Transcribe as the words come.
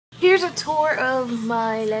here's a tour of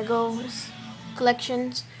my Legos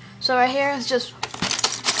collections. So right here is just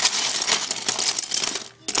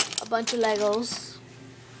a bunch of Legos,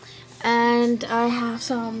 and I have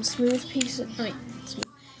some smooth pieces.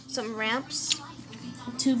 Some ramps,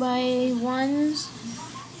 2x1s.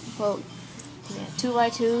 Well, yeah,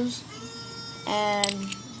 2x2s, and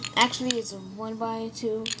actually it's a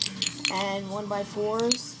 1x2 and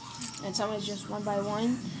 1x4s, and some is just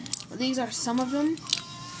 1x1. These are some of them.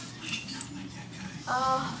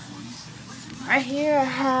 Right here I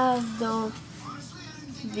have the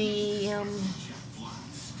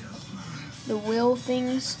wheel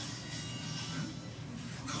things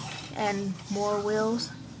and more wheels.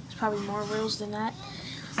 There's probably more wheels than that.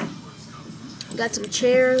 Got some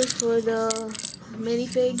chairs for the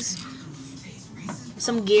minifigs.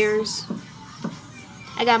 Some gears.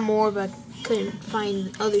 I got more, but couldn't find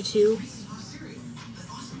the other two.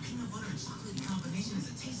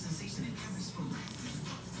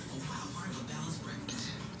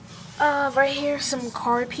 Right here, some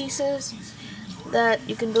car pieces that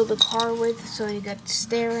you can build a car with. So you got the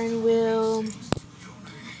steering wheel,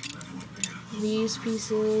 these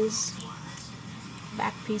pieces,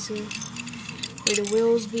 back pieces, where the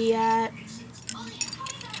wheels be at,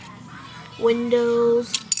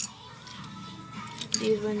 windows,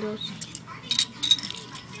 these windows,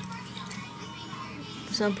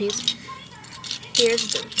 some piece.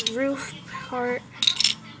 Here's the roof part.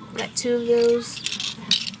 Got two of those.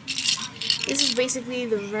 This is basically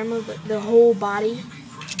the rim of the whole body.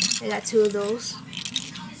 I got two of those.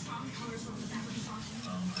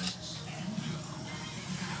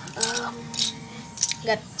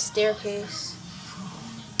 Got staircase.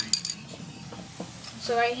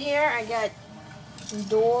 So right here I got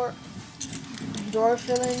door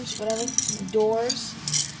fillings, whatever, doors.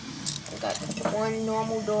 I got one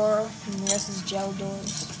normal door, and the rest is gel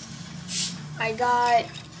doors. I got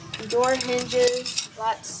door hinges,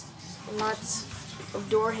 lots and lots of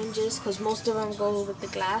door hinges, because most of them go with the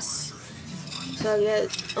glass. So I got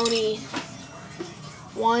only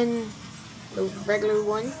one, the regular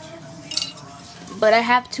one. But I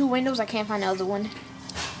have two windows, I can't find the other one.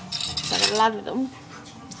 So I got a lot of them.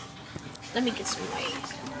 Let me get some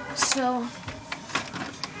light. So,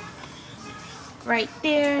 right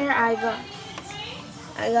there, I got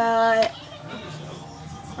a lot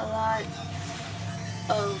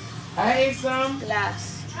of glass.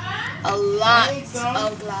 A lot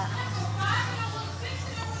of glass.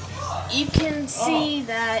 You can see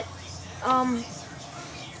that,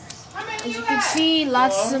 as you can see,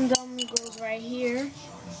 lots of them goes right here.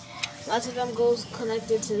 Lots of them goes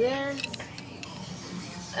connected to there.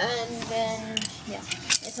 And then, yeah.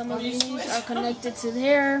 And some of these are connected to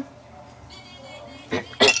there.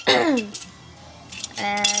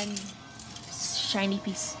 And shiny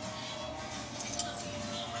piece.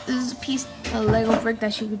 This is a Lego brick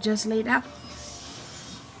that she just laid out.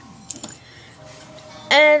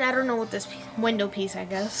 And I don't know what this window piece, I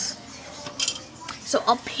guess. So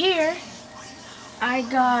up here, I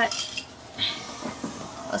got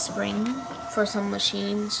a spring for some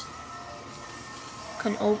machines.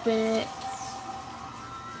 Can open it.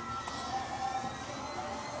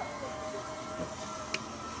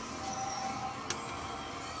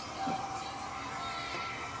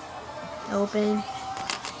 Open.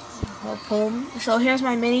 I'll pull. So here's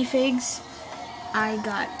my minifigs. I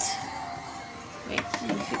got. Wait,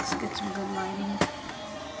 let me get some good lighting.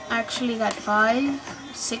 I actually got 5,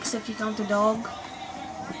 6 if you count the dog.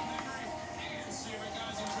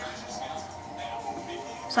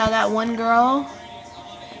 So I got 1 girl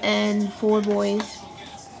and 4 boys.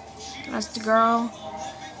 That's the girl.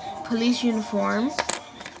 Police uniform.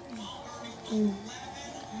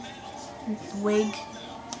 Wig.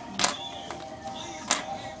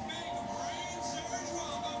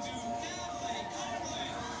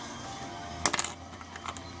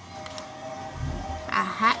 A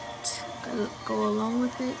hat to go along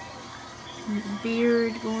with it.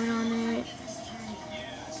 Beard going on it.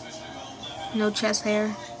 No chest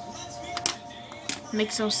hair.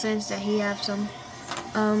 Makes no sense that he have some.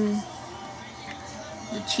 The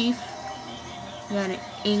chief got an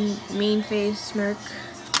mean face smirk.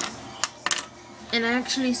 And I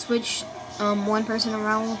actually switched one person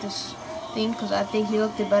around with this thing because I think he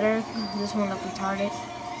looked it better. This one looked retarded.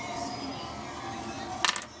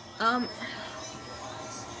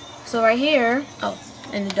 So right here, oh,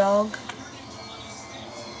 and the dog.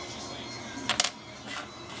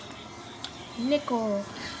 Nickel.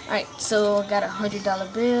 Alright, so I got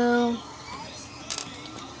 $100 bill.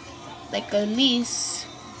 Like at least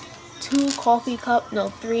 2 coffee cup, no,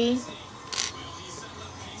 3.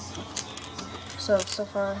 So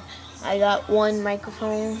far, I got one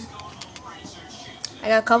microphone. I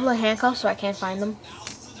got a couple of handcuffs, so I can't find them.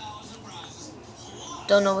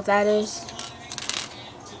 Don't know what that is.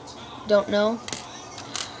 Don't know.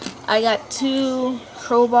 I got 2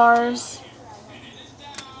 crowbars.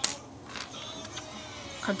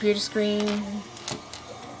 Computer screen.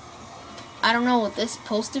 I don't know what this is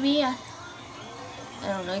supposed to be. I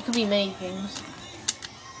don't know. It could be many things.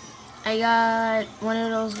 I got one of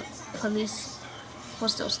those police.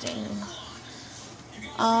 What's those things?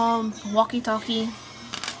 Walkie-talkie.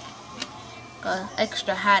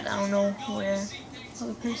 Extra hat. I don't know where the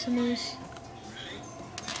other person is.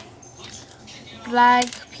 Flag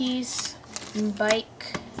piece.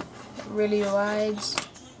 Bike that really rides.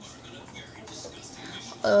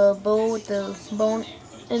 A bow with the bone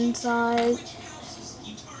inside.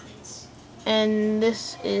 And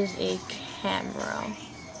this is a camera.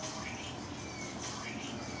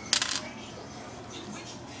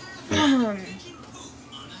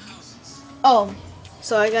 Oh,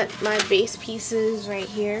 so I got my base pieces right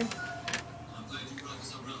here.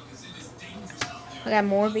 I got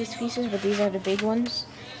more base pieces, but these are the big ones.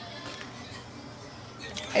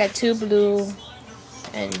 I got 2 blue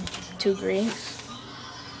and 2 greens.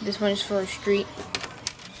 This one is for a street.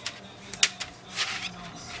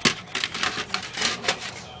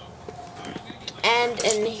 And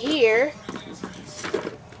in here,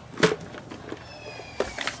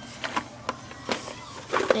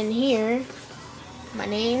 my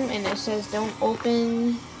name, and it says don't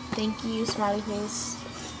open, thank you, smiley face.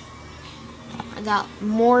 I got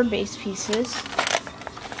more base pieces,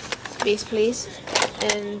 base plates,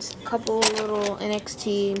 and a couple little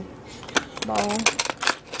NXT ball.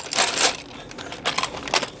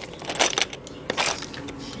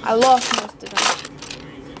 I lost most of them.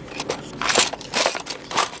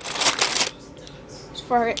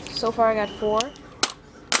 So far I got 4.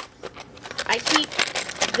 I keep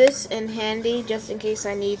this in handy just in case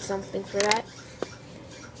I need something for that.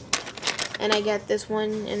 And I got this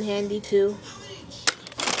one in handy too.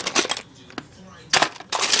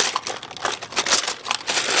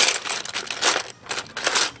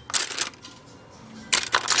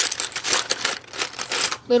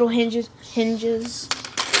 Little hinges,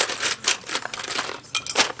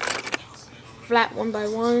 flat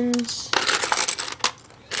 1x1s.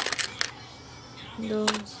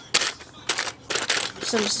 Those.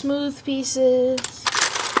 Some smooth pieces.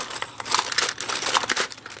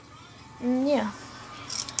 Yeah.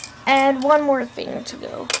 And one more thing to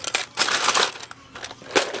go.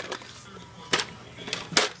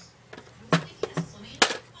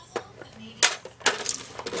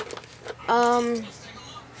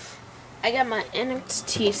 I got my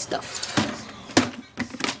NXT stuff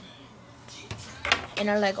in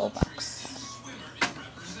a Lego box.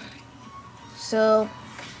 So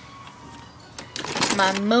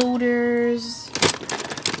my motors,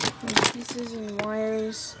 pieces and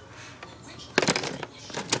wires,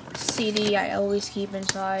 CD I always keep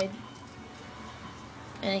inside,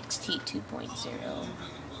 NXT 2.0.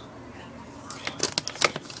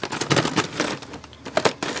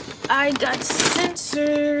 I got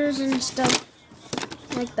sensors and stuff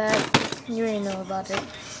like that. You already know about it.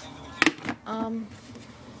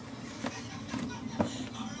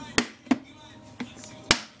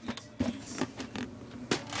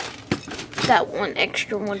 Got one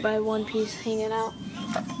extra 1x1 piece hanging out.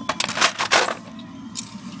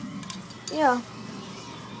 Yeah.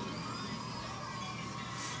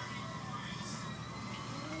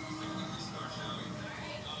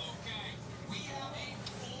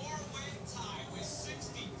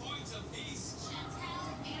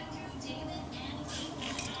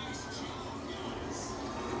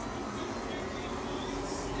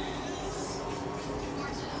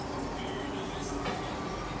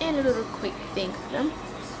 And a little quick thing for them.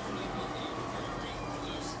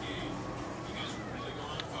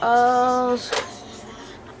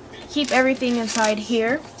 Keep everything inside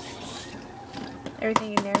here.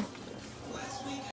 Everything in there.